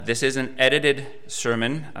This is an edited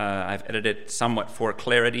sermon. I've edited it somewhat for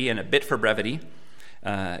clarity and a bit for brevity.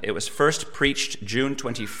 It was first preached June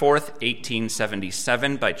 24th,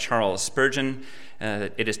 1877 by Charles Spurgeon.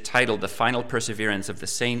 It is titled The Final Perseverance of the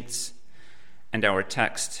Saints, and our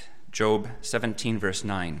text, Job 17, verse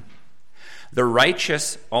 9. The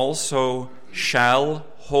righteous also shall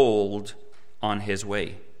hold on his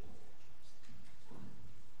way.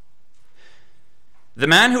 The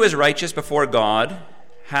man who is righteous before God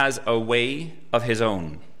has a way of his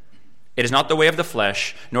own. It is not the way of the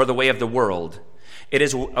flesh, nor the way of the world. It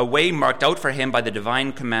is a way marked out for him by the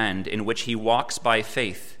divine command, in which he walks by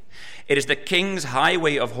faith. It is the king's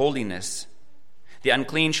highway of holiness. The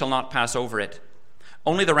unclean shall not pass over it.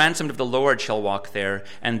 Only the ransomed of the Lord shall walk there,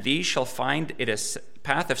 and these shall find it a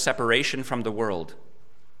path of separation from the world.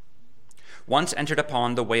 Once entered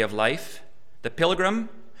upon the way of life, the pilgrim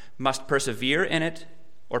must persevere in it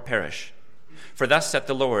or perish. For thus saith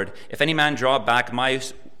the Lord, if any man draw back, my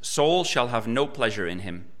soul shall have no pleasure in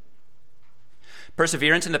him.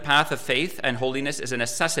 Perseverance in the path of faith and holiness is a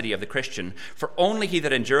necessity of the Christian, for only he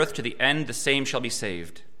that endureth to the end, the same shall be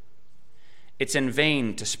saved. It's in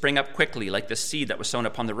vain to spring up quickly like the seed that was sown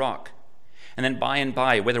upon the rock, and then by and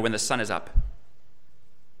by wither when the sun is up.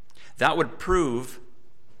 That would prove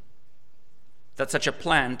that such a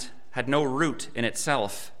plant had no root in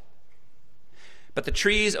itself. But the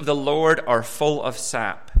trees of the Lord are full of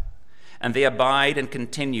sap, and they abide and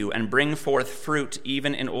continue and bring forth fruit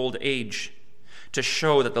even in old age, to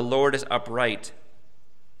show that the Lord is upright.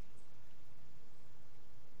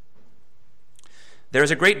 There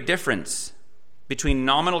is a great difference between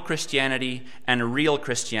nominal Christianity and real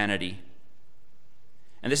Christianity,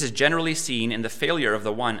 and this is generally seen in the failure of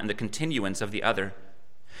the one and the continuance of the other.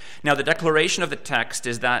 Now, the declaration of the text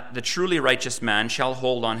is that the truly righteous man shall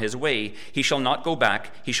hold on his way. He shall not go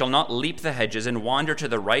back. He shall not leap the hedges and wander to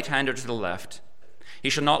the right hand or to the left.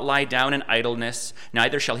 He shall not lie down in idleness,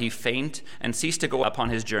 neither shall he faint and cease to go upon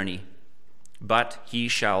his journey, but he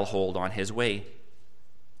shall hold on his way.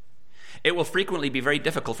 It will frequently be very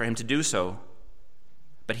difficult for him to do so,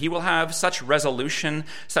 but he will have such resolution,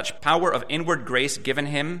 such power of inward grace given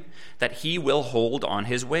him, that he will hold on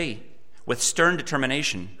his way with stern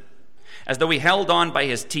determination, as though he held on by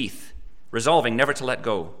his teeth, resolving never to let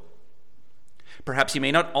go. Perhaps he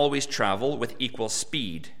may not always travel with equal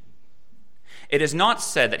speed. It is not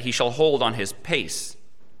said that he shall hold on his pace,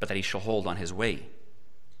 but that he shall hold on his way.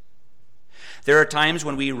 There are times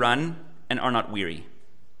when we run and are not weary,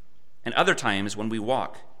 and other times when we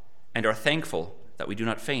walk and are thankful that we do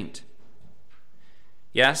not faint.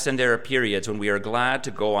 Yes, and there are periods when we are glad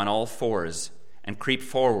to go on all fours and creep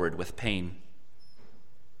forward with pain.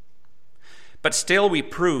 But still we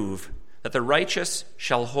prove that the righteous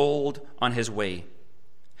shall hold on his way.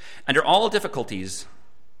 Under all difficulties,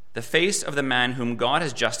 the face of the man whom God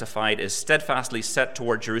has justified is steadfastly set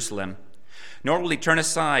toward Jerusalem, nor will he turn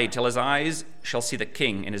aside till his eyes shall see the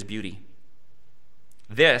King in his beauty.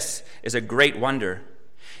 This is a great wonder.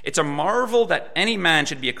 It's a marvel that any man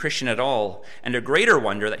should be a Christian at all, and a greater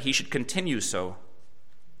wonder that he should continue so.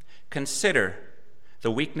 Consider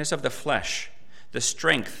the weakness of the flesh, the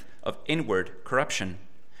strength of inward corruption,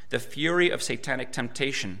 the fury of satanic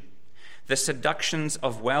temptation, the seductions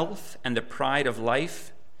of wealth and the pride of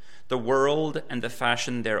life, the world and the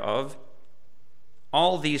fashion thereof.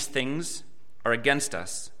 All these things are against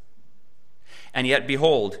us. And yet,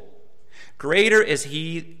 behold, greater is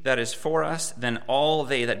he that is for us than all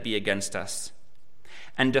they that be against us.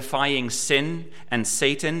 And defying sin and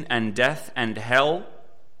Satan and death and hell,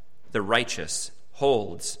 the righteous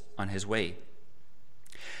holds on his way.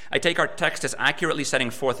 I take our text as accurately setting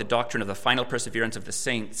forth the doctrine of the final perseverance of the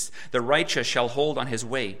saints. The righteous shall hold on his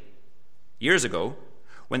way. Years ago,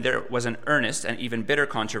 when there was an earnest and even bitter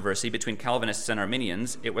controversy between Calvinists and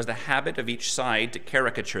Arminians, it was the habit of each side to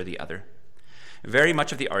caricature the other. Very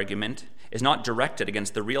much of the argument is not directed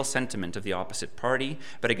against the real sentiment of the opposite party,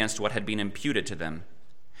 but against what had been imputed to them.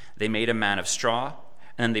 They made a man of straw,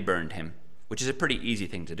 and then they burned him, which is a pretty easy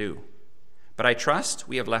thing to do. But I trust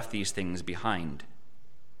we have left these things behind.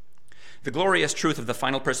 The glorious truth of the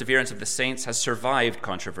final perseverance of the saints has survived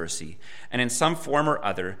controversy, and in some form or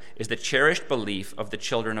other is the cherished belief of the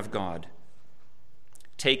children of God.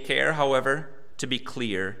 Take care, however, to be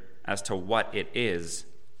clear as to what it is.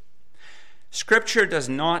 Scripture does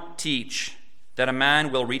not teach that a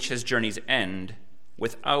man will reach his journey's end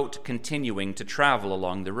without continuing to travel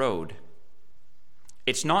along the road.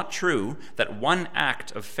 It's not true that one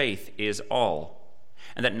act of faith is all,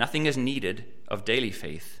 and that nothing is needed of daily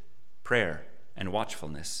faith, prayer, and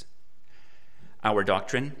watchfulness. Our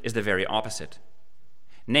doctrine is the very opposite.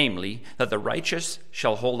 namely, that the righteous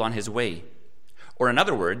shall hold on his way, or in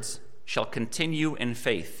other words, shall continue in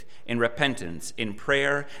faith, in repentance, in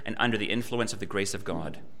prayer, and under the influence of the grace of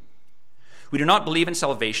God. We do not believe in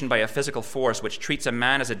salvation by a physical force which treats a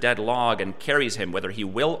man as a dead log and carries him, whether he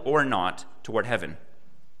will or not, toward heaven.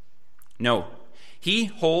 No, he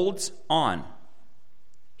holds on.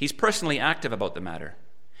 He's personally active about the matter.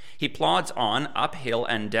 He plods on uphill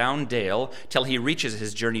and down dale till he reaches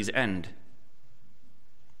his journey's end.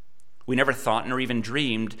 We never thought nor even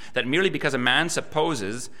dreamed that merely because a man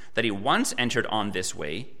supposes that he once entered on this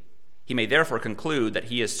way, he may therefore conclude that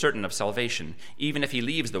he is certain of salvation, even if he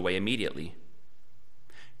leaves the way immediately.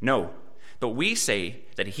 No, but we say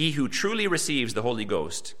that he who truly receives the Holy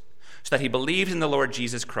Ghost, so that he believes in the Lord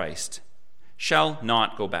Jesus Christ, shall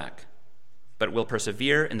not go back, but will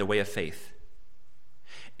persevere in the way of faith.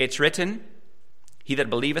 It's written, "He that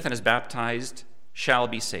believeth and is baptized shall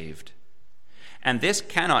be saved." And this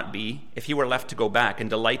cannot be if he were left to go back and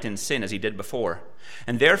delight in sin as he did before.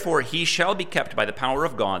 And therefore he shall be kept by the power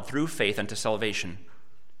of God through faith unto salvation.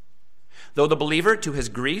 Though the believer to his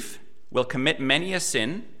grief will commit many a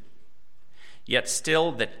sin, yet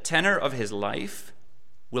still the tenor of his life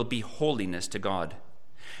will be holiness to God,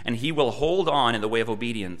 and he will hold on in the way of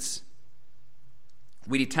obedience.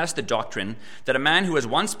 We detest the doctrine that a man who has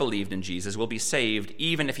once believed in Jesus will be saved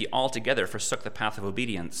even if he altogether forsook the path of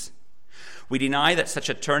obedience. We deny that such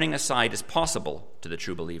a turning aside is possible to the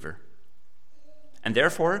true believer. And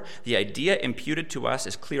therefore, the idea imputed to us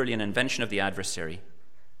is clearly an invention of the adversary.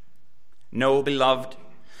 No, beloved,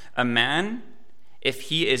 a man, if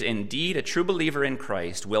he is indeed a true believer in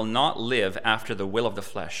Christ, will not live after the will of the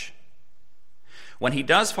flesh. When he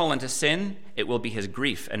does fall into sin, it will be his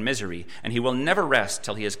grief and misery, and he will never rest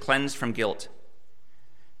till he is cleansed from guilt.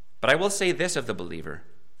 But I will say this of the believer,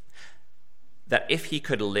 that if he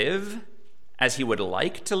could live as he would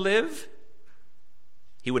like to live,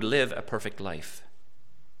 he would live a perfect life.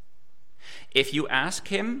 If you ask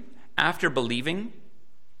him after believing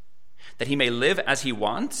that he may live as he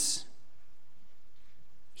wants,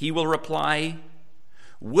 he will reply,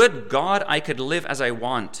 "Would God I could live as I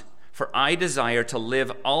want, for I desire to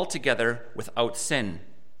live altogether without sin.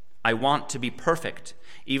 I want to be perfect,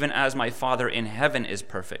 even as my Father in heaven is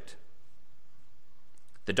perfect."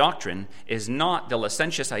 The doctrine is not the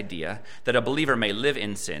licentious idea that a believer may live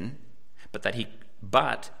in sin, but that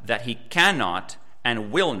he cannot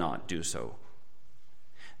and will not do so.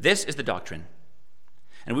 This is the doctrine,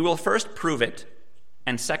 and we will first prove it,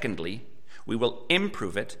 and secondly, we will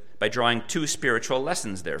improve it by drawing two spiritual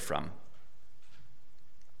lessons therefrom.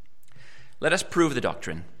 Let us prove the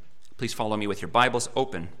doctrine. Please follow me with your Bibles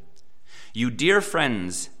open. You dear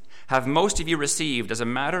friends, have most of you received as a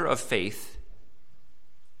matter of faith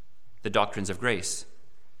the doctrines of grace.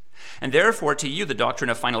 And therefore to you the doctrine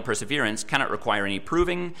of final perseverance cannot require any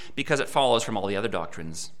proving, because it follows from all the other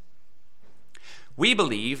doctrines. We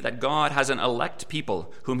believe that God has an elect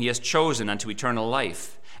people whom he has chosen unto eternal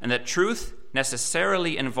life, and that truth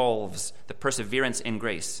necessarily involves the perseverance in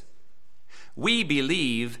grace. We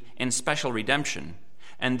believe in special redemption,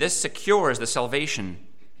 and this secures the salvation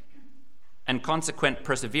and consequent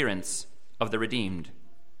perseverance of the redeemed.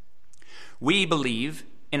 We believe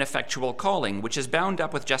in effectual calling, which is bound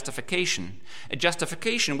up with justification, a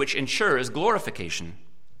justification which ensures glorification.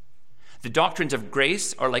 The doctrines of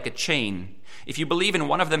grace are like a chain. If you believe in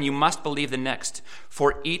one of them, you must believe the next,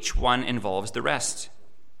 for each one involves the rest.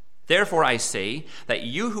 Therefore I say that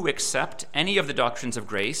you who accept any of the doctrines of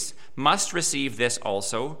grace must receive this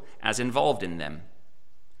also as involved in them.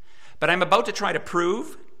 But I'm about to try to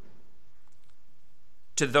prove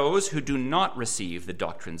to those who do not receive the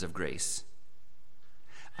doctrines of grace.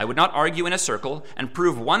 I would not argue in a circle and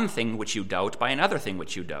prove one thing which you doubt by another thing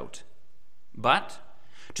which you doubt. But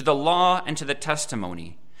to the law and to the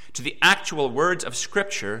testimony, to the actual words of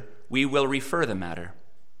Scripture, we will refer the matter.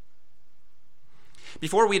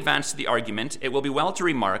 Before we advance to the argument, it will be well to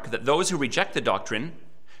remark that those who reject the doctrine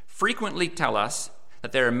frequently tell us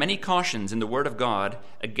that there are many cautions in the Word of God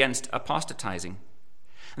against apostatizing,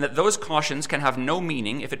 and that those cautions can have no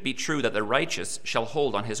meaning if it be true that the righteous shall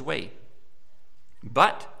hold on his way.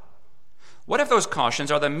 But what if those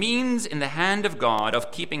cautions are the means in the hand of God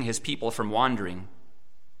of keeping his people from wandering?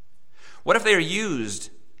 What if they are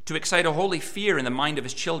used to excite a holy fear in the mind of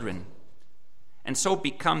his children, and so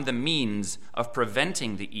become the means of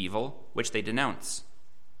preventing the evil which they denounce?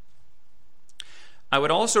 I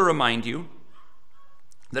would also remind you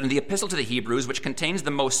that in the Epistle to the Hebrews, which contains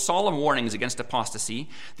the most solemn warnings against apostasy,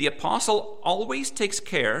 the apostle always takes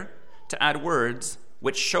care to add words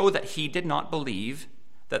which show that he did not believe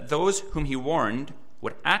that those whom he warned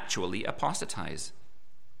would actually apostatize.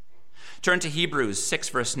 Turn to Hebrews 6,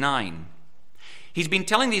 verse 9. He's been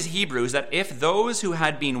telling these Hebrews that if those who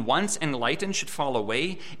had been once enlightened should fall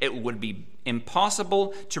away, it would be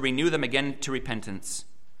impossible to renew them again to repentance.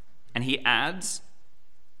 And he adds,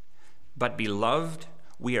 "But beloved,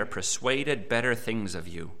 we are persuaded better things of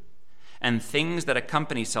you, and things that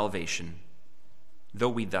accompany salvation, though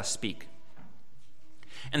we thus speak."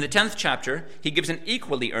 In the 10th chapter, he gives an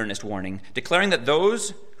equally earnest warning, declaring that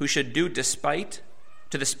those who should do despite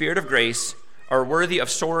to the Spirit of grace are worthy of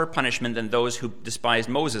sorer punishment than those who despised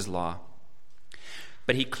Moses' law.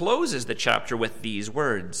 But he closes the chapter with these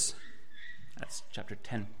words. That's chapter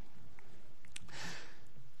 10.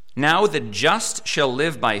 "Now the just shall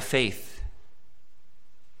live by faith.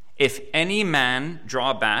 If any man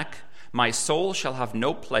draw back, my soul shall have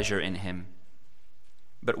no pleasure in him.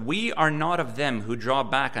 But we are not of them who draw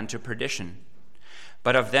back unto perdition,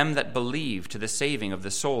 but of them that believe to the saving of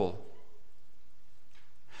the soul."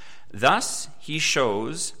 Thus he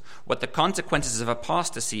shows what the consequences of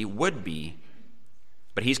apostasy would be,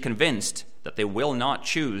 but he's convinced that they will not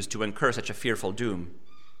choose to incur such a fearful doom.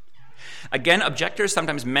 Again, objectors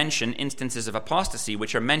sometimes mention instances of apostasy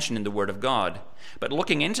which are mentioned in the Word of God, but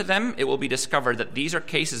looking into them, it will be discovered that these are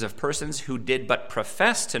cases of persons who did but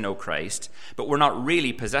profess to know Christ, but were not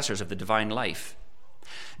really possessors of the divine life.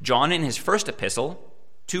 John, in his first epistle,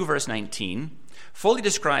 2 verse 19, fully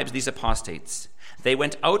describes these apostates. "They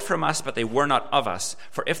went out from us, but they were not of us.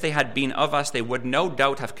 For if they had been of us, they would no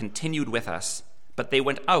doubt have continued with us. But they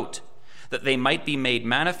went out, that they might be made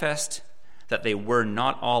manifest that they were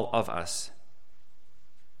not all of us."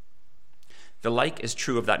 The like is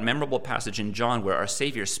true of that memorable passage in John where our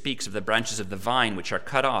Savior speaks of the branches of the vine which are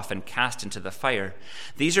cut off and cast into the fire.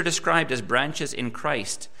 These are described as branches in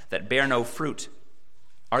Christ that bear no fruit.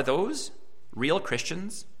 Are those real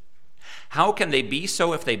Christians? How can they be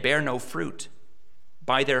so if they bear no fruit?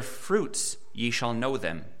 "By their fruits ye shall know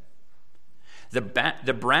them." The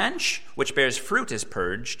branch which bears fruit is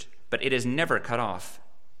purged, but it is never cut off.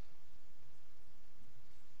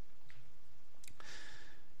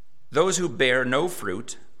 Those who bear no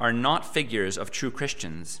fruit are not figures of true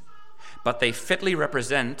Christians, but they fitly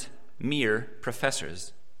represent mere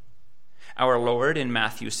professors. Our Lord in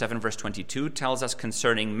Matthew 7 verse 22 tells us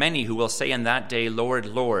concerning many who will say in that day, "Lord,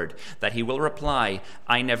 Lord," that he will reply,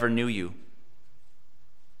 "I never knew you."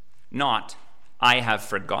 Not, "I have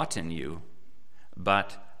forgotten you,"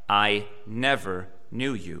 but "I never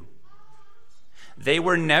knew you." They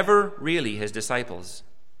were never really his disciples.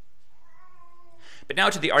 But now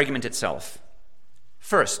to the argument itself.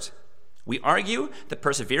 First, we argue the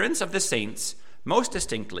perseverance of the saints most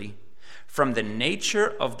distinctly from the nature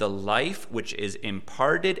of the life which is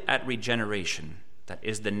imparted at regeneration. That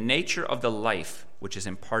is the nature of the life which is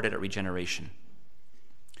imparted at regeneration.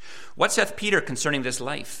 What saith Peter concerning this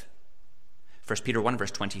life? 1 Peter 1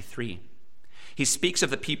 verse 23. He speaks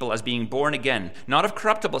of the people as being born again, not of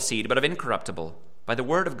corruptible seed, but of incorruptible, by the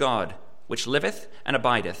word of God, which liveth and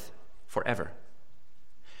abideth forever.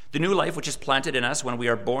 The new life which is planted in us when we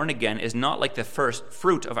are born again is not like the first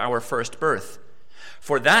fruit of our first birth,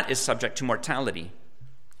 for that is subject to mortality.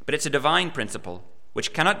 But it's a divine principle,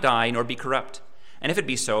 which cannot die nor be corrupt. And if it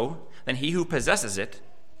be so, then he who possesses it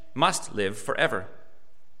must live forever.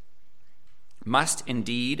 Must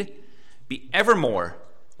indeed be evermore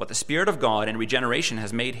what the Spirit of God in regeneration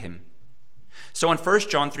has made him. So in 1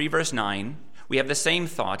 John 3 verse 9, we have the same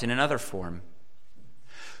thought in another form.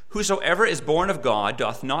 "Whosoever is born of God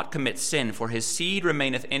doth not commit sin, for his seed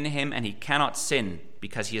remaineth in him, and he cannot sin,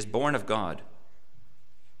 because he is born of God."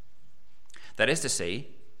 That is to say,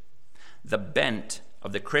 the bent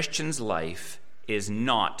of the Christian's life is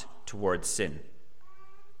not towards sin.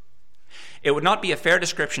 It would not be a fair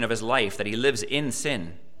description of his life that he lives in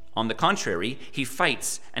sin. On the contrary, he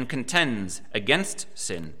fights and contends against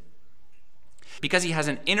sin, because he has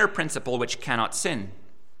an inner principle which cannot sin.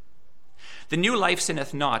 The new life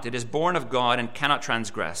sinneth not, it is born of God and cannot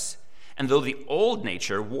transgress. And though the old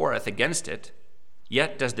nature warreth against it,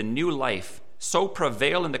 yet does the new life so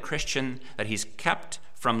prevail in the Christian that he's kept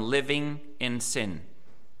from living in sin.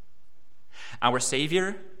 Our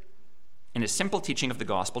Savior, in his simple teaching of the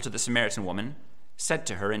gospel to the Samaritan woman, said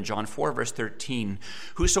to her in John 4 verse 13,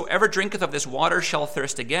 "Whosoever drinketh of this water shall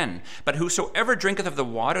thirst again, but whosoever drinketh of the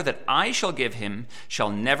water that I shall give him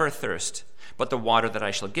shall never thirst. But the water that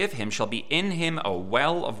I shall give him shall be in him a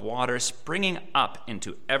well of water springing up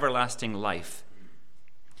into everlasting life."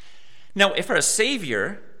 Now, if our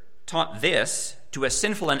Savior taught this to a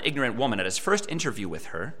sinful and ignorant woman at his first interview with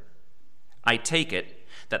her, I take it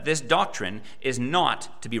that this doctrine is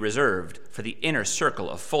not to be reserved for the inner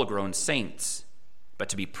circle of full-grown saints, but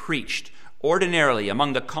to be preached ordinarily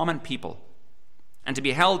among the common people, and to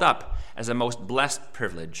be held up as a most blessed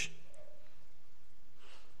privilege.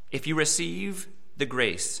 If you receive the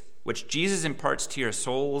grace which Jesus imparts to your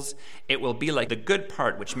souls, it will be like the good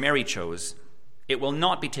part which Mary chose. It will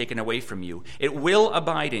not be taken away from you. It will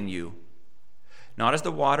abide in you, not as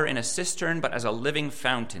the water in a cistern, but as a living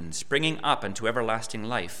fountain, springing up into everlasting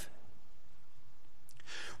life.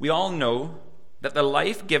 We all know that the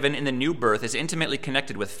life given in the new birth is intimately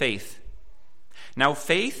connected with faith. Now,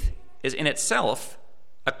 faith is in itself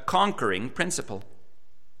a conquering principle.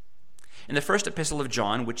 In the first epistle of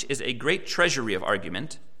John, which is a great treasury of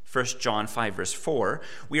argument, 1 John 5, verse 4,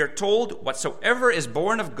 we are told, "Whatsoever is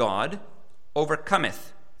born of God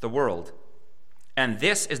overcometh the world. And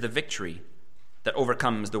this is the victory that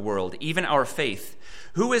overcomes the world, even our faith.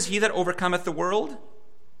 Who is he that overcometh the world?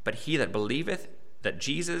 But he that believeth that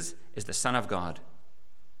Jesus is the Son of God."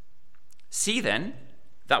 See then,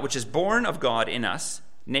 that which is born of God in us,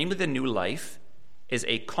 namely the new life, is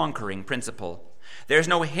a conquering principle. There is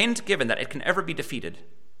no hint given that it can ever be defeated.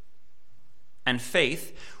 And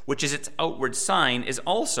faith, which is its outward sign, is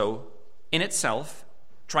also, in itself,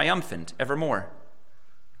 triumphant evermore.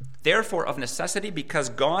 Therefore, of necessity, because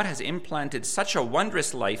God has implanted such a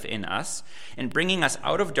wondrous life in us, in bringing us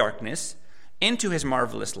out of darkness into his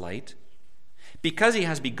marvelous light, because he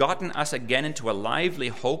has begotten us again into a lively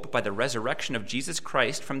hope by the resurrection of Jesus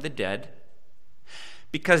Christ from the dead,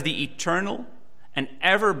 because the eternal and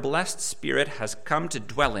ever-blessed Spirit has come to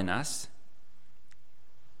dwell in us,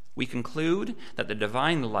 we conclude that the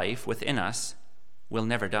divine life within us will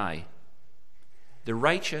never die. The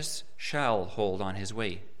righteous shall hold on his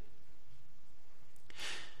way.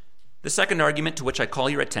 The second argument to which I call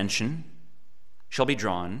your attention shall be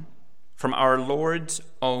drawn from our Lord's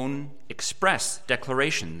own express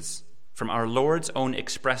declarations.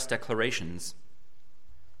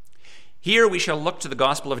 Here we shall look to the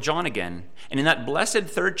Gospel of John again, and in that blessed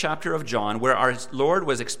third chapter of John, where our Lord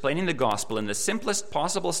was explaining the Gospel in the simplest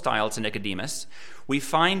possible style to Nicodemus, we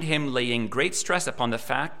find him laying great stress upon the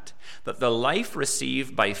fact that the life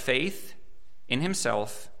received by faith in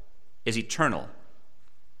himself is eternal.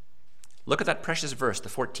 Look at that precious verse, the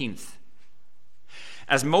 14th.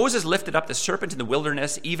 "As Moses lifted up the serpent in the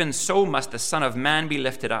wilderness, even so must the Son of Man be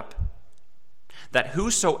lifted up, that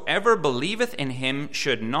whosoever believeth in him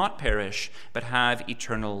should not perish, but have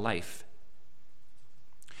eternal life."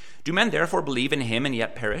 Do men therefore believe in him and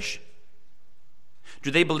yet perish?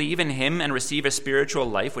 Do they believe in him and receive a spiritual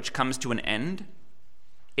life which comes to an end?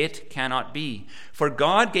 It cannot be. For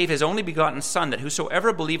God gave his only begotten Son, that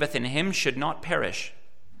whosoever believeth in him should not perish.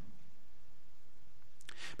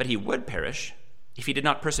 But he would perish if he did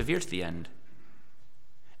not persevere to the end.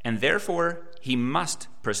 And therefore he must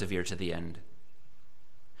persevere to the end.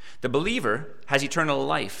 The believer has eternal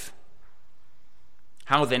life.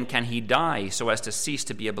 How then can he die so as to cease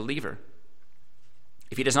to be a believer?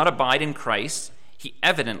 If he does not abide in Christ, he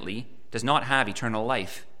evidently does not have eternal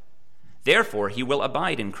life. Therefore he will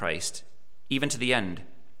abide in Christ, even to the end.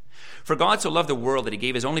 For God so loved the world that he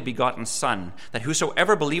gave his only begotten Son, that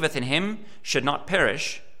whosoever believeth in him should not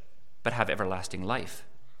perish, but have everlasting life.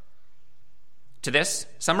 To this,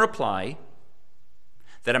 some reply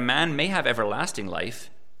that a man may have everlasting life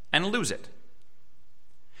and lose it.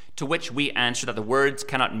 To which we answer that the words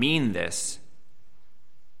cannot mean this.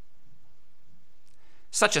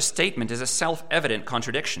 Such a statement is a self-evident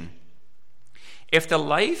contradiction. If the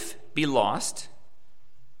life be lost,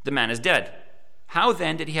 the man is dead. How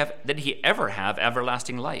then did he ever have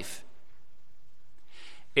everlasting life?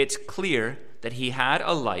 It's clear that he had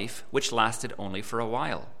a life which lasted only for a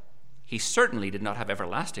while. He certainly did not have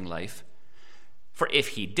everlasting life, for if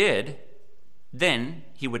he did, then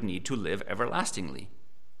he would need to live everlastingly.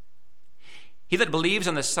 He that believes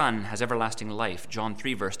on the Son has everlasting life, John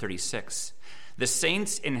 3, verse 36. The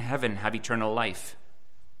saints in heaven have eternal life,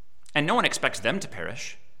 and no one expects them to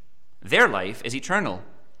perish. Their life is eternal,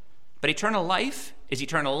 but eternal life is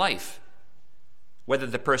eternal life, whether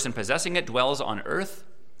the person possessing it dwells on earth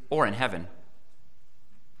or in heaven.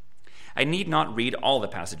 I need not read all the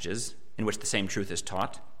passages in which the same truth is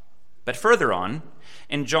taught, but further on,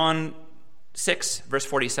 in John 6, verse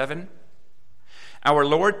 47, our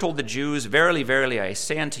Lord told the Jews, "Verily, verily, I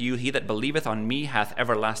say unto you, he that believeth on me hath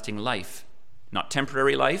everlasting life." Not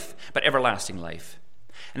temporary life, but everlasting life.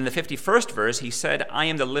 And in the 51st verse, he said, "I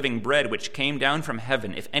am the living bread which came down from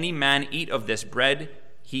heaven. If any man eat of this bread,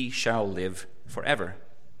 he shall live forever."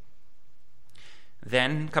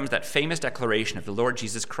 Then comes that famous declaration of the Lord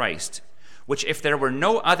Jesus Christ, which, if there were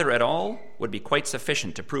no other at all, would be quite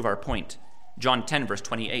sufficient to prove our point. John 10, verse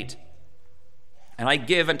 28. "And I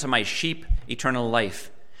give unto my sheep eternal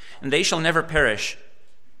life, and they shall never perish.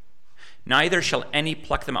 Neither shall any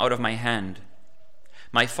pluck them out of my hand.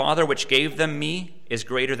 My Father which gave them me is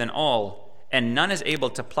greater than all, and none is able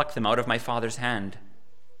to pluck them out of my Father's hand.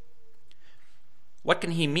 What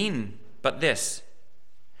can he mean but this,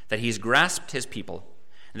 that he's grasped his people,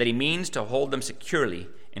 and that he means to hold them securely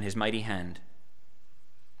in his mighty hand?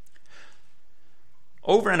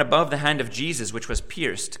 Over and above the hand of Jesus, which was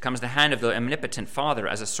pierced, comes the hand of the omnipotent Father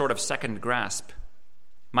as a sort of second grasp.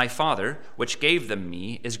 My Father, which gave them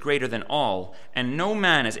me, is greater than all, and no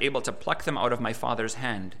man is able to pluck them out of my Father's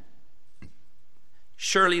hand.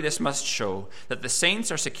 Surely this must show that the saints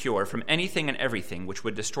are secure from anything and everything which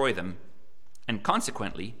would destroy them, and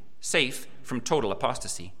consequently safe from total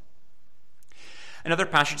apostasy. Another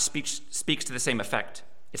passage speaks to the same effect.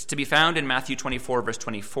 It's to be found in Matthew 24, verse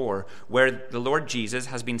 24, where the Lord Jesus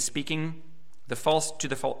has been speaking the false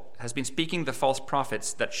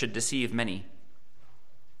prophets that should deceive many.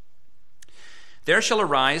 There shall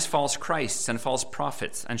arise false Christs and false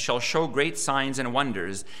prophets, and shall show great signs and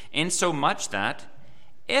wonders, insomuch that,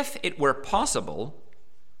 if it were possible,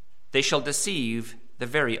 they shall deceive the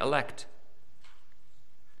very elect.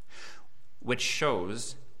 Which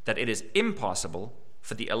shows that it is impossible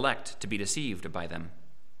for the elect to be deceived by them.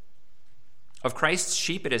 Of Christ's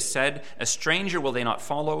sheep it is said, a stranger will they not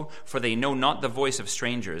follow, for they know not the voice of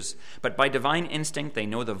strangers, but by divine instinct they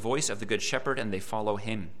know the voice of the good shepherd, and they follow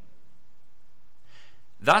him.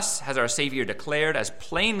 Thus has our Savior declared, as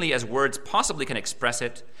plainly as words possibly can express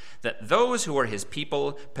it, that those who are his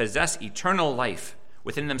people possess eternal life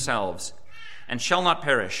within themselves, and shall not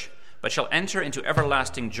perish, but shall enter into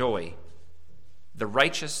everlasting joy. The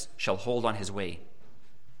righteous shall hold on his way.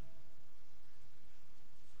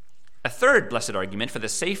 A third blessed argument for the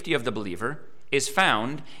safety of the believer is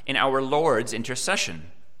found in our Lord's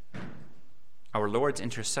intercession. Our Lord's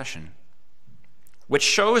intercession, which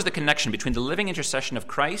shows the connection between the living intercession of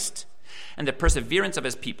Christ and the perseverance of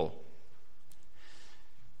his people.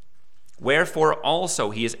 Wherefore also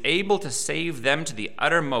he is able to save them to the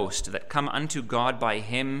uttermost that come unto God by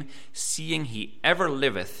him, seeing he ever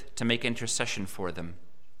liveth to make intercession for them.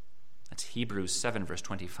 That's Hebrews 7, verse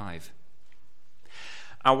 25.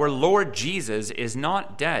 Our Lord Jesus is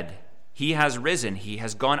not dead. He has risen. He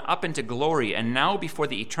has gone up into glory, and now before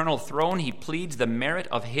the eternal throne he pleads the merit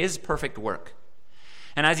of his perfect work.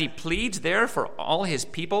 And as he pleads there for all his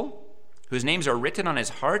people, whose names are written on his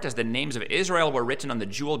heart as the names of Israel were written on the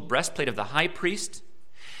jeweled breastplate of the high priest,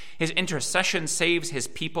 his intercession saves his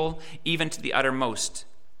people even to the uttermost.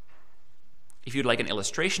 If you'd like an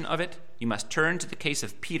illustration of it, you must turn to the case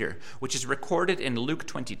of Peter, which is recorded in Luke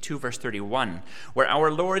 22, verse 31, where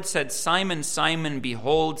our Lord said, Simon, Simon,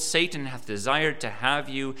 behold, Satan hath desired to have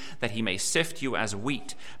you, that he may sift you as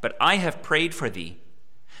wheat. But I have prayed for thee,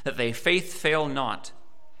 that thy faith fail not.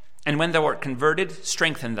 And when thou art converted,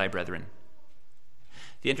 strengthen thy brethren.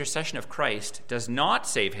 The intercession of Christ does not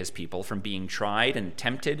save his people from being tried and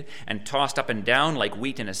tempted and tossed up and down like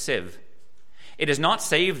wheat in a sieve. It does not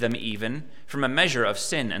save them even from a measure of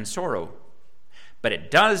sin and sorrow, but it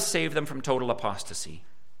does save them from total apostasy.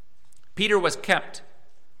 Peter was kept,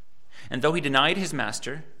 and though he denied his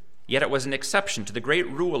master, yet it was an exception to the great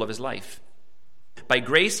rule of his life. By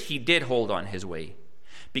grace he did hold on his way,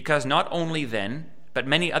 because not only then, but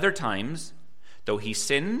many other times, though he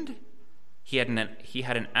sinned, he had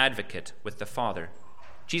an advocate with the Father,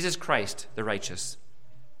 Jesus Christ the righteous.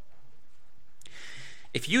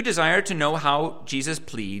 If you desire to know how Jesus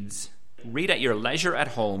pleads, read at your leisure at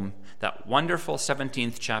home that wonderful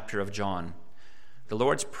 17th chapter of John, the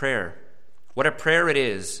Lord's Prayer. What a prayer it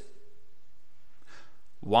is.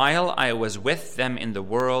 While I was with them in the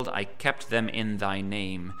world, I kept them in thy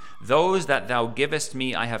name. Those that thou givest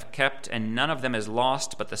me I have kept, and none of them is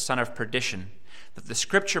lost but the son of perdition, that the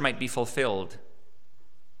scripture might be fulfilled.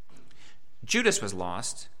 Judas was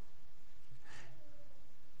lost,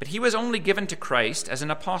 but he was only given to Christ as an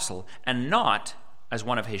apostle, and not as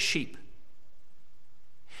one of his sheep.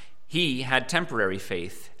 He had temporary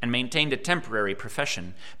faith and maintained a temporary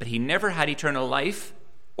profession, but he never had eternal life,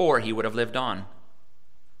 or he would have lived on.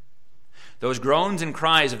 Those groans and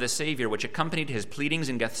cries of the Savior which accompanied his pleadings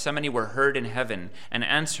in Gethsemane were heard in heaven and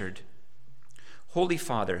answered. Holy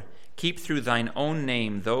Father, keep through thine own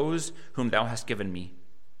name those whom thou hast given me.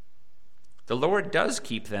 The Lord does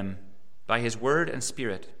keep them by his word and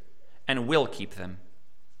spirit, and will keep them.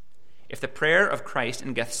 If the prayer of Christ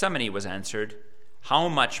in Gethsemane was answered, how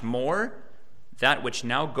much more that which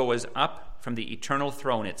now goes up from the eternal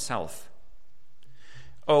throne itself?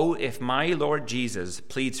 Oh, if my Lord Jesus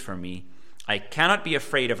pleads for me, I cannot be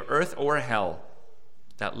afraid of earth or hell.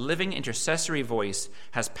 That living intercessory voice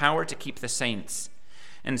has power to keep the saints,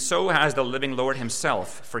 And so has the living Lord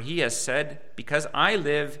himself, for he has said, because I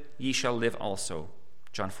live, ye shall live also.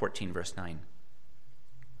 John 14, verse 9.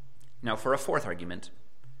 Now for a fourth argument.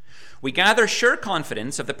 We gather sure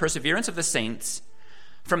confidence of the perseverance of the saints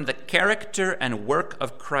from the character and work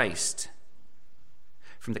of Christ.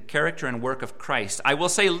 From the character and work of Christ. I will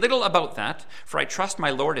say little about that, for I trust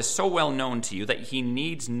my Lord is so well known to you that he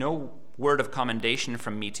needs no word of commendation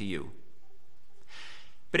from me to you.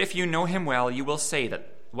 But if you know him well, you will say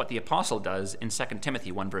that what the apostle does in 2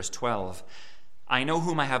 Timothy 1 verse 12, I know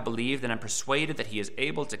whom I have believed, and am persuaded that he is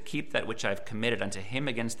able to keep that which I have committed unto him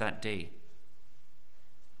against that day.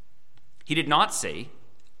 He did not say,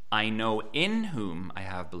 I know in whom I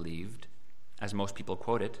have believed, as most people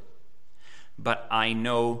quote it, but I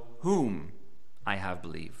know whom I have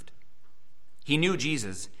believed. He knew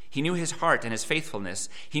Jesus. He knew his heart and his faithfulness.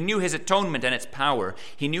 He knew his atonement and its power.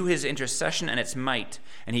 He knew his intercession and its might.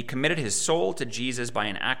 And he committed his soul to Jesus by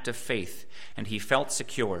an act of faith, and he felt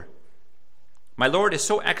secure. My Lord is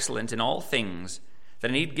so excellent in all things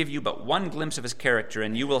that I need give you but one glimpse of his character,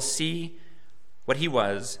 and you will see what he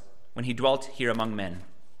was when he dwelt here among men.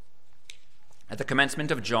 At the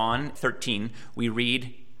commencement of John 13, we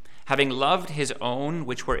read, having loved his own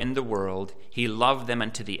which were in the world, he loved them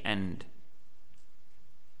unto the end.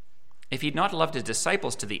 If he had not loved his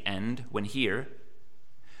disciples to the end when here,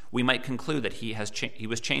 we might conclude that he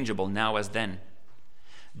was changeable now as then.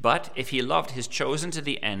 But if he loved his chosen to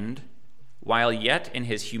the end, while yet in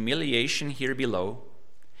his humiliation here below,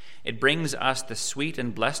 it brings us the sweet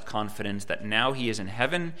and blessed confidence that now he is in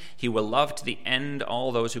heaven, he will love to the end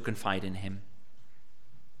all those who confide in him.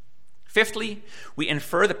 Fifthly, we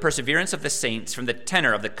infer the perseverance of the saints from the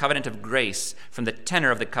tenor of the covenant of grace, from the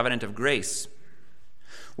tenor of the covenant of grace.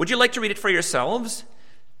 Would you like to read it for yourselves?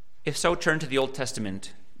 If so, turn to the Old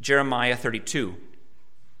Testament, Jeremiah 32.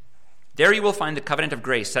 There you will find the covenant of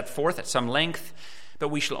grace set forth at some length, but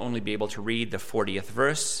we shall only be able to read the 40th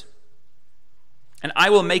verse. And I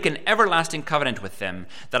will make an everlasting covenant with them,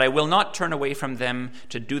 that I will not turn away from them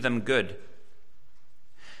to do them good.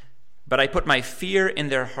 But I put my fear in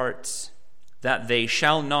their hearts, that they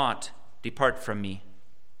shall not depart from me.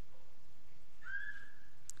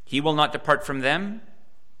 He will not depart from them,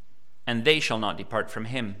 and they shall not depart from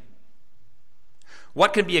him.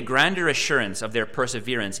 What can be a grander assurance of their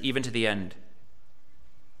perseverance even to the end?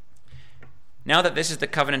 Now that this is the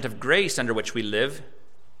covenant of grace under which we live,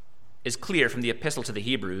 is clear from the epistle to the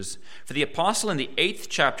Hebrews. For the apostle in the 8th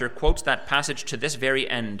chapter quotes that passage to this very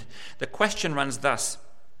end. The question runs thus: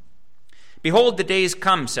 Behold, the days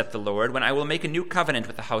come, saith the Lord, when I will make a new covenant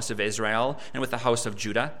with the house of Israel and with the house of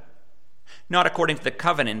Judah, not according to the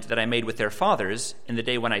covenant that I made with their fathers in the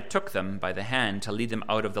day when I took them by the hand to lead them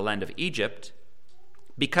out of the land of Egypt,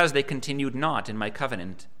 because they continued not in my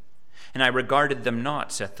covenant, and I regarded them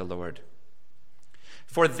not, saith the Lord.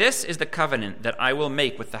 For this is the covenant that I will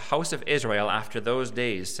make with the house of Israel after those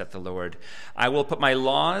days, saith the Lord. I will put my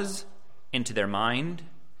laws into their mind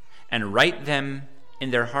and write them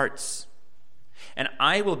in their hearts. And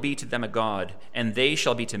I will be to them a God, and they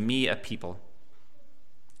shall be to me a people.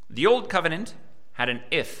 The old covenant had an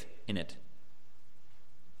if in it.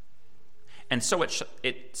 And so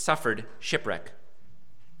it suffered shipwreck.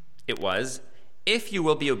 It was, if you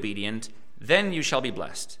will be obedient, then you shall be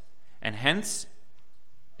blessed. And hence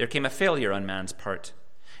there came a failure on man's part.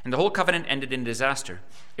 And the whole covenant ended in disaster.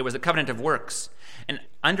 It was the covenant of works. And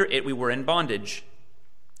under it we were in bondage,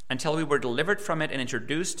 until we were delivered from it and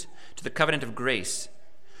introduced to the covenant of grace,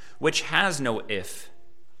 which has no if,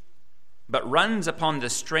 but runs upon the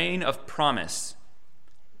strain of promise.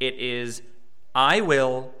 It is, I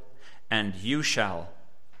will, and you shall,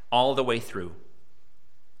 all the way through.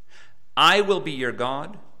 I will be your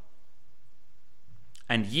God,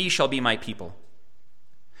 and ye shall be my people.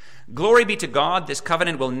 Glory be to God, this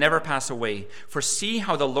covenant will never pass away. For see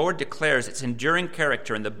how the Lord declares its enduring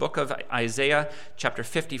character in the book of Isaiah, chapter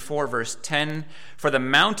 54, verse 10. For the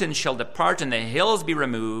mountains shall depart and the hills be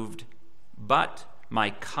removed, but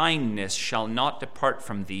my kindness shall not depart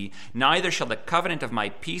from thee, neither shall the covenant of my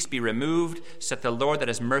peace be removed, saith the Lord that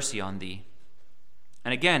has mercy on thee.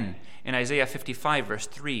 And again, in Isaiah 55, verse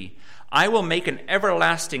 3, I will make an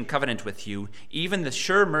everlasting covenant with you, even the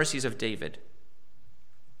sure mercies of David.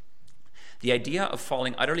 The idea of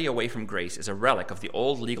falling utterly away from grace is a relic of the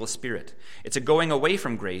old legal spirit. It's a going away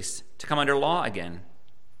from grace to come under law again.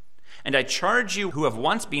 And I charge you who have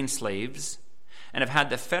once been slaves and have had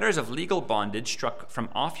the fetters of legal bondage struck from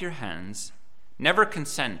off your hands, never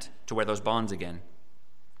consent to wear those bonds again.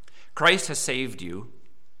 Christ has saved you,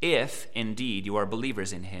 if indeed you are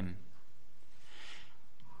believers in him.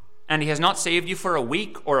 And he has not saved you for a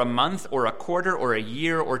week or a month or a quarter or a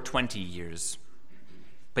year or 20 years.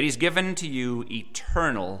 But he's given to you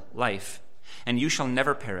eternal life, and you shall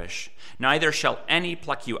never perish, neither shall any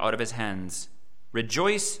pluck you out of his hands.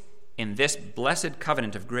 Rejoice in this blessed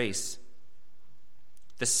covenant of grace.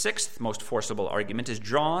 The sixth most forcible argument is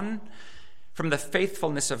drawn from the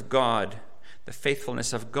faithfulness of God. The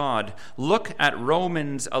faithfulness of God. Look at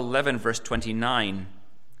Romans 11, verse 29.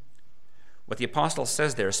 What the apostle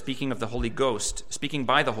says there, speaking of the Holy Ghost, speaking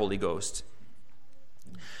by the Holy Ghost.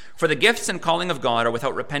 For the gifts and calling of God are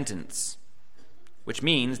without repentance, which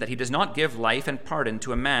means that he does not give life and pardon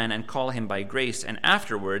to a man and call him by grace, and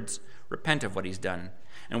afterwards repent of what he's done,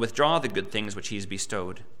 and withdraw the good things which he has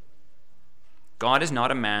bestowed. God is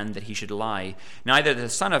not a man that he should lie, neither the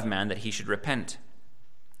Son of Man that he should repent.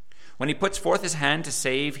 When he puts forth his hand to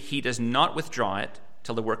save, he does not withdraw it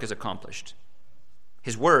till the work is accomplished.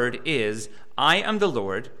 His word is, I am the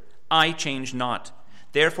Lord, I change not.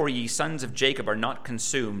 Therefore ye sons of Jacob are not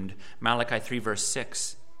consumed. Malachi 3 verse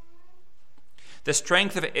 6. The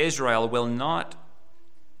strength of Israel will not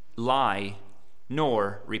lie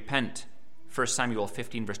nor repent. 1 Samuel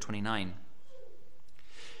 15 verse 29.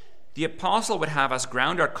 The apostle would have us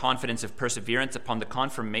ground our confidence of perseverance upon the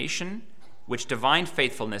confirmation which divine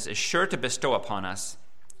faithfulness is sure to bestow upon us.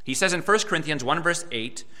 He says in 1 Corinthians 1 verse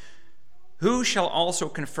 8, who shall also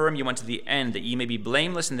confirm you unto the end, that ye may be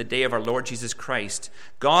blameless in the day of our Lord Jesus Christ?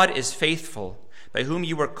 God is faithful, by whom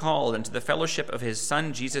you were called unto the fellowship of his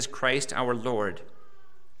Son, Jesus Christ our Lord.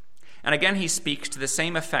 And again he speaks to the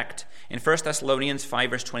same effect in 1 Thessalonians 5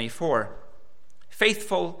 verse 24.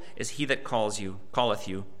 Faithful is he that calleth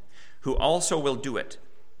you, who also will do it.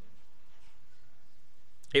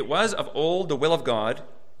 It was of old the will of God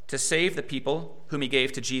to save the people whom he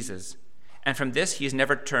gave to Jesus, and from this he has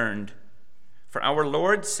never turned. For our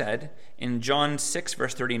Lord said in John 6,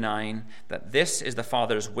 verse 39, that this is the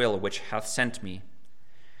Father's will which hath sent me,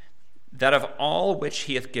 that of all which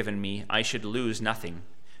he hath given me I should lose nothing,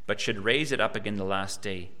 but should raise it up again the last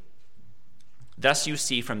day. Thus you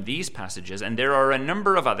see from these passages, and there are a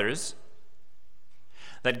number of others,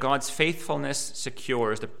 that God's faithfulness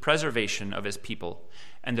secures the preservation of his people,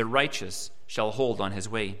 and the righteous shall hold on his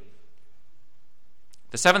way.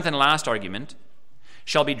 The seventh and last argument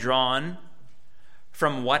shall be drawn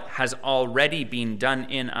from what has already been done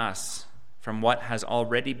in us. From what has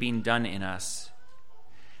already been done in us.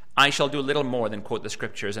 I shall do little more than quote the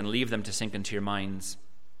scriptures and leave them to sink into your minds.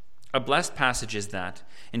 A blessed passage is that.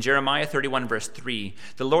 In Jeremiah 31 verse 3,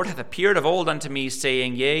 the Lord hath appeared of old unto me,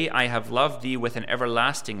 saying, Yea, I have loved thee with an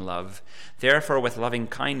everlasting love. Therefore with loving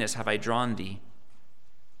kindness have I drawn thee.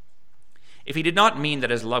 If he did not mean that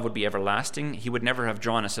his love would be everlasting, he would never have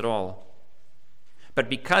drawn us at all. But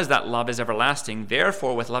because that love is everlasting,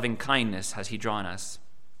 therefore with loving kindness has he drawn us.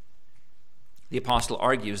 The apostle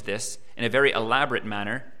argues this in a very elaborate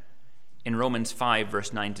manner in Romans 5,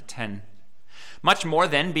 verse 9 to 10. Much more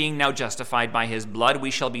then, being now justified by his blood,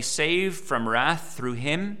 we shall be saved from wrath through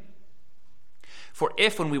him. For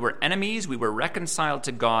if when we were enemies, we were reconciled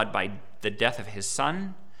to God by the death of his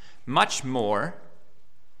Son, much more,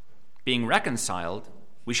 being reconciled,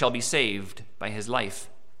 we shall be saved by his life.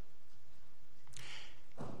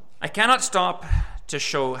 I cannot stop to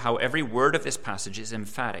show how every word of this passage is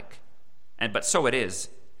emphatic, but so it is.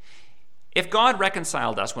 If God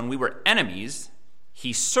reconciled us when we were enemies,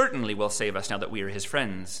 he certainly will save us now that we are his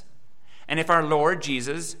friends. And if our Lord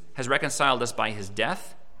Jesus has reconciled us by his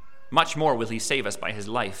death, much more will he save us by his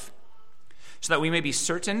life, so that we may be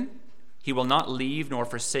certain he will not leave nor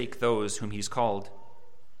forsake those whom he's called.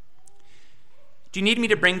 Do you need me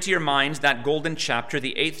to bring to your minds that golden chapter,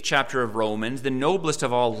 the 8th chapter of Romans, the noblest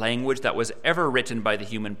of all language that was ever written by the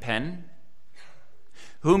human pen?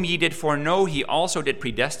 Whom ye did foreknow, he also did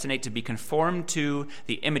predestinate to be conformed to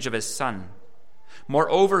the image of his Son.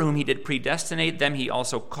 Moreover, whom he did predestinate, them he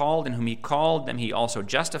also called, and whom he called, them he also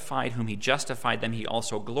justified, whom he justified, them he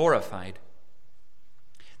also glorified.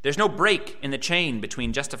 There's no break in the chain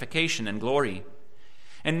between justification and glory,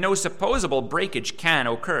 and no supposable breakage can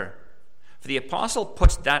occur. For the apostle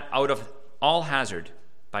puts that out of all hazard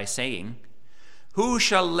by saying, who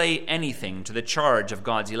shall lay anything to the charge of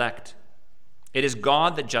God's elect? It is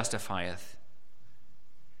God that justifieth.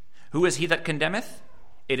 Who is he that condemneth?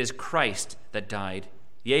 It is Christ that died,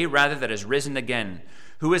 yea, rather that is risen again,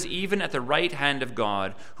 who is even at the right hand of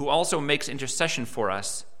God, who also makes intercession for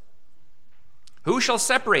us. Who shall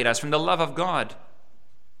separate us from the love of God?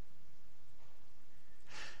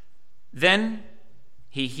 Then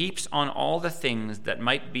he heaps on all the things that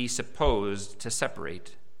might be supposed to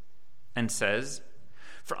separate, and says,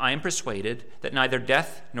 For I am persuaded that neither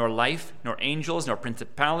death, nor life, nor angels, nor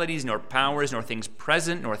principalities, nor powers, nor things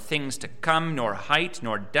present, nor things to come, nor height,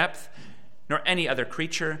 nor depth, nor any other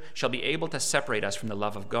creature shall be able to separate us from the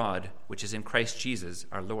love of God, which is in Christ Jesus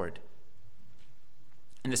our Lord.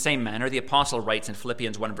 In the same manner, the apostle writes in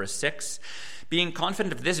Philippians 1 verse 6, being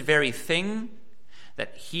confident of this very thing,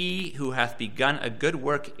 that he who hath begun a good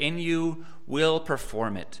work in you will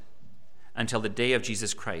perform it until the day of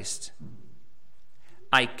Jesus Christ.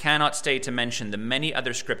 I cannot stay to mention the many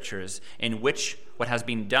other scriptures in which what has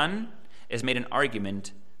been done is made an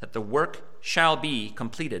argument that the work shall be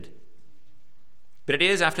completed. But it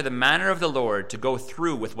is after the manner of the Lord to go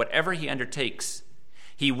through with whatever he undertakes.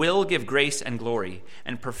 He will give grace and glory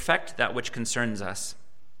and perfect that which concerns us.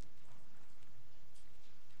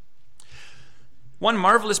 One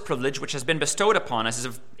marvelous privilege which has been bestowed upon us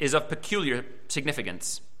is of peculiar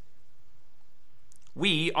significance.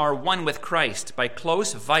 We are one with Christ by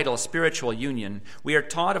close, vital spiritual union. We are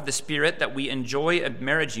taught of the Spirit that we enjoy a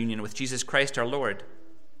marriage union with Jesus Christ our Lord.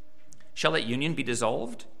 Shall that union be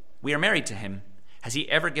dissolved? We are married to him. Has he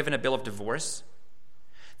ever given a bill of divorce?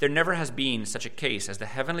 There never has been such a case as the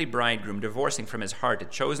heavenly bridegroom divorcing from his heart a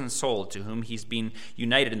chosen soul to whom he's been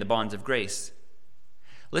united in the bonds of grace.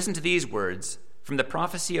 Listen to these words from the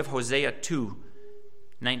prophecy of Hosea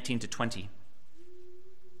 2:19-20.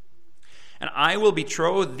 And I will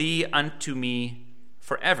betroth thee unto me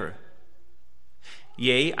forever.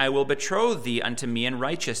 Yea, I will betroth thee unto me in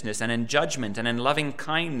righteousness and in judgment and in loving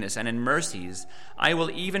kindness and in mercies. I will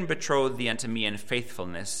even betroth thee unto me in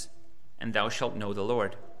faithfulness, and thou shalt know the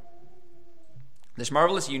Lord. This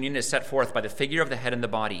marvelous union is set forth by the figure of the head and the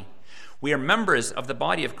body. We are members of the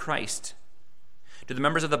body of Christ. Do the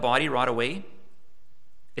members of the body rot away?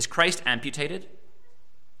 Is Christ amputated?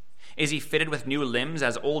 Is he fitted with new limbs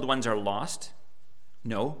as old ones are lost?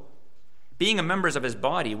 No. Being a members of his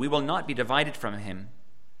body, we will not be divided from him.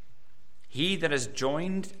 He that is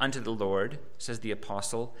joined unto the Lord, says the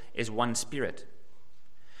apostle, is one spirit.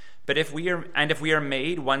 But if we are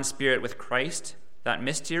made one spirit with Christ, that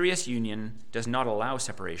mysterious union does not allow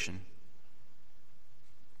separation.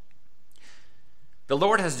 The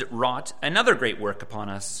Lord has wrought another great work upon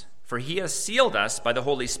us, for he has sealed us by the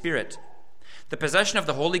Holy Spirit. The possession of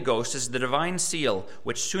the Holy Ghost is the divine seal,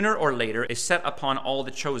 which sooner or later is set upon all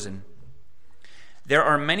the chosen. There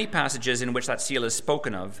are many passages in which that seal is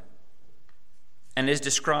spoken of, and is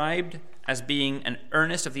described as being an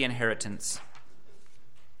earnest of the inheritance.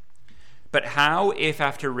 But how if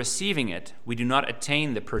after receiving it we do not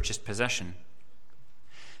attain the purchased possession?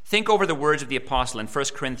 Think over the words of the apostle in 1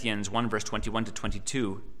 Corinthians 1 verse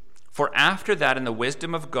 21-22. For after that in the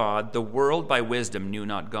wisdom of God, the world by wisdom knew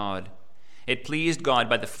not God. It pleased God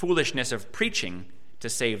by the foolishness of preaching to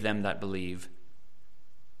save them that believe.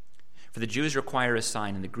 For the Jews require a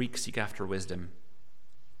sign, and the Greeks seek after wisdom.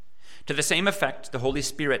 To the same effect, the Holy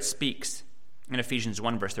Spirit speaks in Ephesians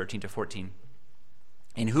 1 verse 13-14.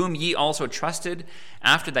 In whom ye also trusted,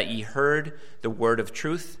 after that ye heard the word of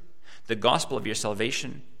truth, the gospel of your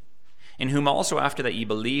salvation, in whom also after that ye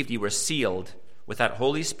believed ye were sealed with that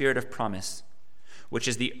Holy Spirit of promise, which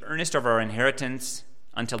is the earnest of our inheritance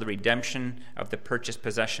until the redemption of the purchased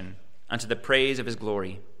possession, unto the praise of his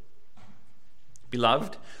glory.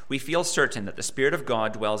 Beloved, we feel certain that the Spirit of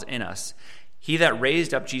God dwells in us. He that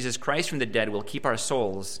raised up Jesus Christ from the dead will keep our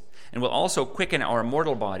souls, and will also quicken our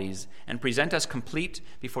mortal bodies, and present us complete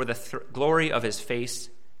before the glory of his face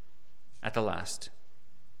at the last.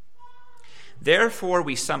 Therefore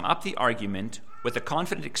we sum up the argument with the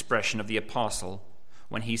confident expression of the apostle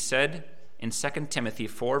when he said in 2 Timothy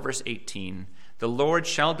 4 verse 18, the Lord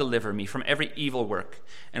shall deliver me from every evil work,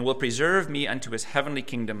 and will preserve me unto his heavenly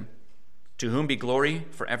kingdom, to whom be glory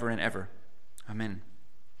forever and ever. Amen.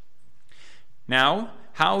 Now,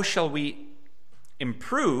 how shall we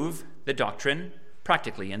improve the doctrine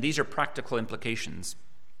practically? And these are practical implications.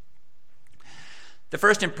 The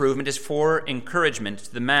first improvement is for encouragement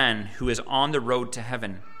to the man who is on the road to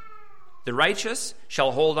heaven. The righteous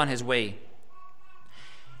shall hold on his way.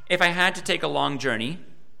 If I had to take a long journey,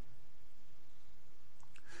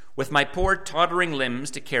 with my poor tottering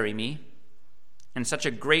limbs to carry me, and such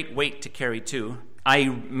a great weight to carry too, I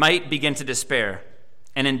might begin to despair.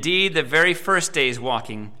 And indeed, the very first day's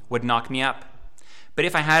walking would knock me up. But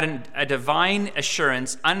if I had a divine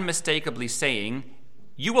assurance unmistakably saying,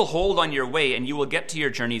 you will hold on your way and you will get to your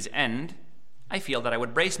journey's end, I feel that I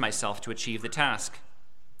would brace myself to achieve the task.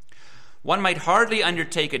 One might hardly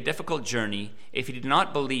undertake a difficult journey if he did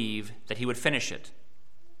not believe that he would finish it.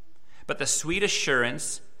 But the sweet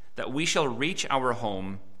assurance that we shall reach our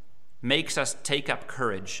home makes us take up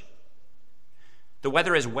courage. The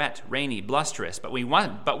weather is wet, rainy, blusterous, but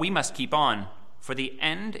we must keep on, for the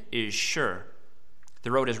end is sure.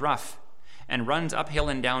 The road is rough and runs uphill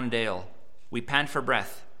and down dale. We pant for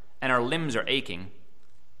breath, and our limbs are aching.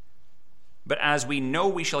 But as we know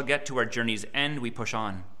we shall get to our journey's end, we push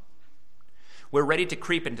on. We're ready to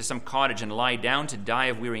creep into some cottage and lie down to die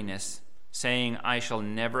of weariness, saying, I shall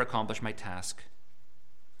never accomplish my task.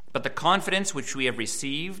 But the confidence which we have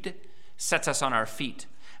received sets us on our feet,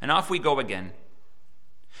 and off we go again.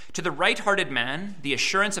 To the right-hearted man, the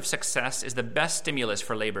assurance of success is the best stimulus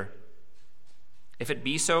for labor. If it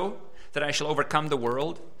be so, that I shall overcome the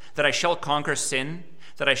world, that I shall conquer sin,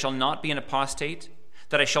 that I shall not be an apostate,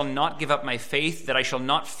 that I shall not give up my faith, that I shall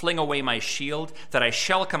not fling away my shield, that I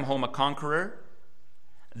shall come home a conqueror,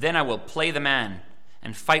 then I will play the man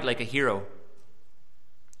and fight like a hero.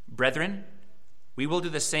 Brethren, we will do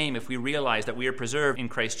the same if we realize that we are preserved in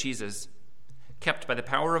Christ Jesus, kept by the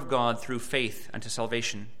power of God through faith unto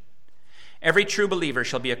salvation. Every true believer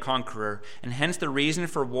shall be a conqueror, and hence the reason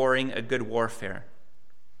for warring a good warfare.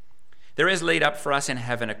 There is laid up for us in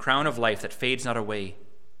heaven a crown of life that fades not away.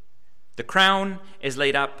 The crown is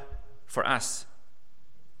laid up for us,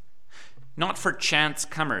 not for chance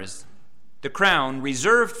comers. The crown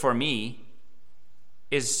reserved for me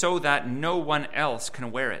is so that no one else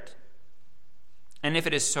can wear it. And if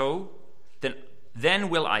it is so, then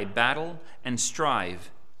will I battle and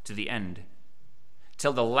strive to the end,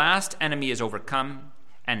 till the last enemy is overcome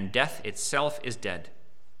and death itself is dead.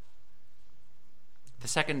 The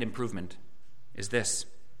second improvement is this.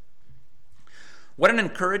 What an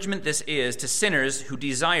encouragement this is to sinners who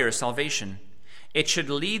desire salvation. It should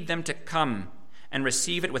lead them to come and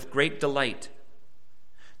receive it with great delight.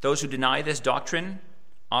 Those who deny this doctrine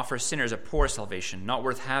offer sinners a poor salvation, not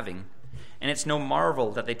worth having, and it's no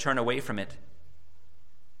marvel that they turn away from it.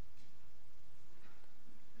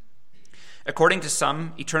 According to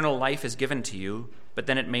some, eternal life is given to you, but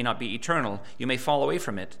then it may not be eternal. You may fall away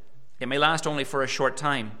from it. It may last only for a short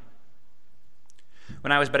time.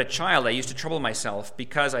 When I was but a child, I used to trouble myself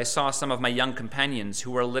because I saw some of my young companions who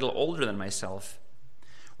were a little older than myself.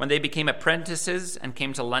 When they became apprentices and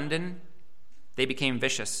came to London, they became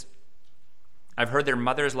vicious. I've heard their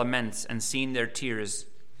mothers' laments and seen their tears.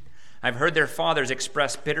 I've heard their fathers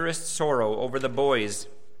express bitterest sorrow over the boys,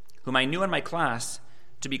 whom I knew in my class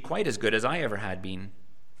to be quite as good as I ever had been.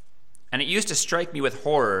 And it used to strike me with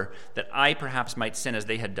horror that I perhaps might sin as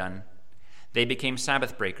they had done. They became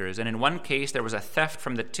Sabbath breakers, and in one case there was a theft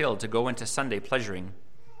from the till to go into Sunday pleasuring.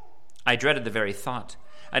 I dreaded the very thought.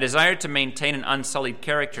 I desired to maintain an unsullied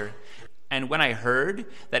character, and when I heard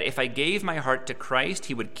that if I gave my heart to Christ,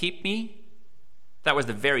 he would keep me, that was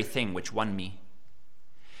the very thing which won me.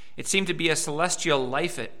 It seemed to be a celestial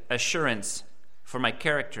life assurance for my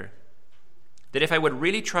character, that if I would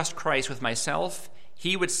really trust Christ with myself,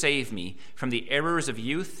 he would save me from the errors of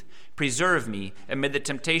youth, preserve me amid the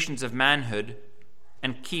temptations of manhood,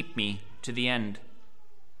 and keep me to the end.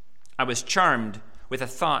 I was charmed with a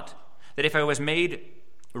thought that if I was made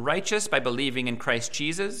righteous by believing in Christ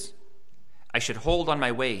Jesus, I should hold on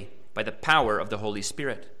my way by the power of the Holy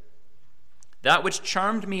Spirit. That which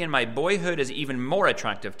charmed me in my boyhood is even more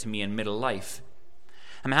attractive to me in middle life.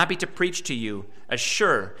 I'm happy to preach to you a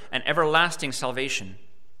sure and everlasting salvation.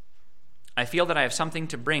 I feel that I have something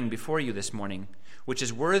to bring before you this morning, which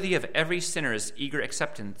is worthy of every sinner's eager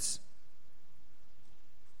acceptance.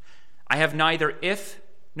 I have neither if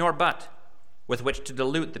nor but with which to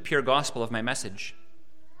dilute the pure gospel of my message.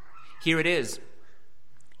 Here it is.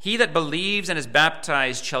 He that believes and is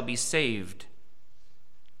baptized shall be saved.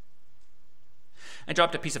 I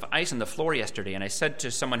dropped a piece of ice on the floor yesterday, and I said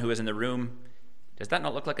to someone who was in the room, "Does that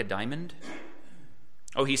not look like a diamond?"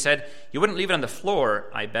 Oh, he said, "You wouldn't leave it on the floor,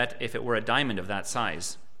 I bet, if it were a diamond of that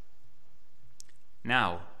size."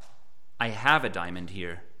 Now, I have a diamond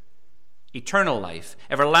here. Eternal life,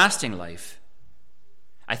 everlasting life.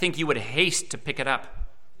 I think you would haste to pick it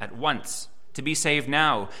up at once, to be saved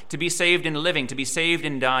now, to be saved in living, to be saved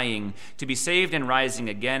in dying, to be saved in rising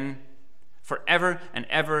again, forever and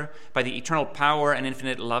ever by the eternal power and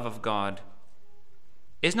infinite love of God.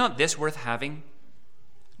 Is not this worth having?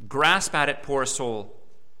 Grasp at it, poor soul.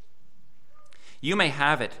 You may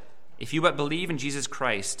have it if you but believe in Jesus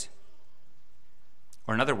Christ.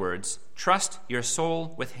 Or in other words, trust your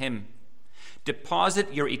soul with him.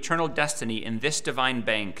 Deposit your eternal destiny in this divine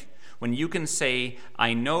bank when you can say,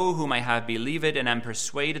 "I know whom I have believed and am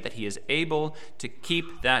persuaded that he is able to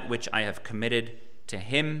keep that which I have committed to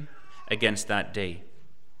him against that day."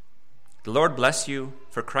 The Lord bless you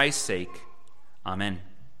for Christ's sake. Amen.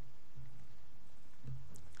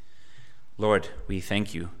 Lord, we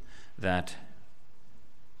thank you that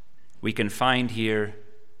we can find here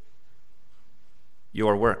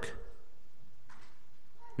your work.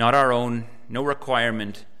 Not our own, no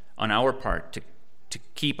requirement on our part to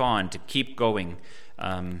keep on, to keep going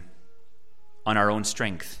on our own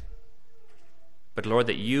strength. But Lord,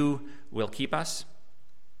 that you will keep us.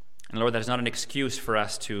 And Lord, that is not an excuse for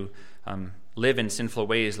us to live in sinful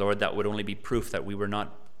ways, Lord. That would only be proof that we were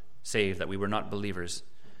not saved, that we were not believers.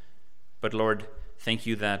 But Lord, thank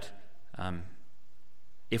you that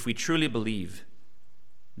if we truly believe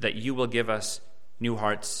that you will give us new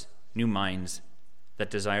hearts, new minds that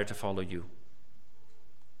desire to follow you,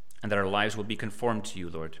 and that our lives will be conformed to you,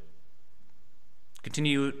 Lord.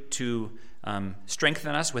 Continue to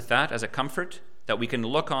strengthen us with that as a comfort, that we can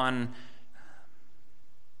look on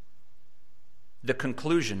the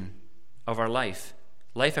conclusion of our life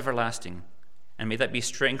everlasting, and may that be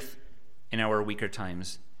strength in our weaker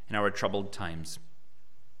times, in our troubled times.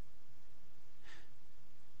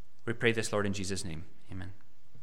 We pray this, Lord, in Jesus' name. Amen.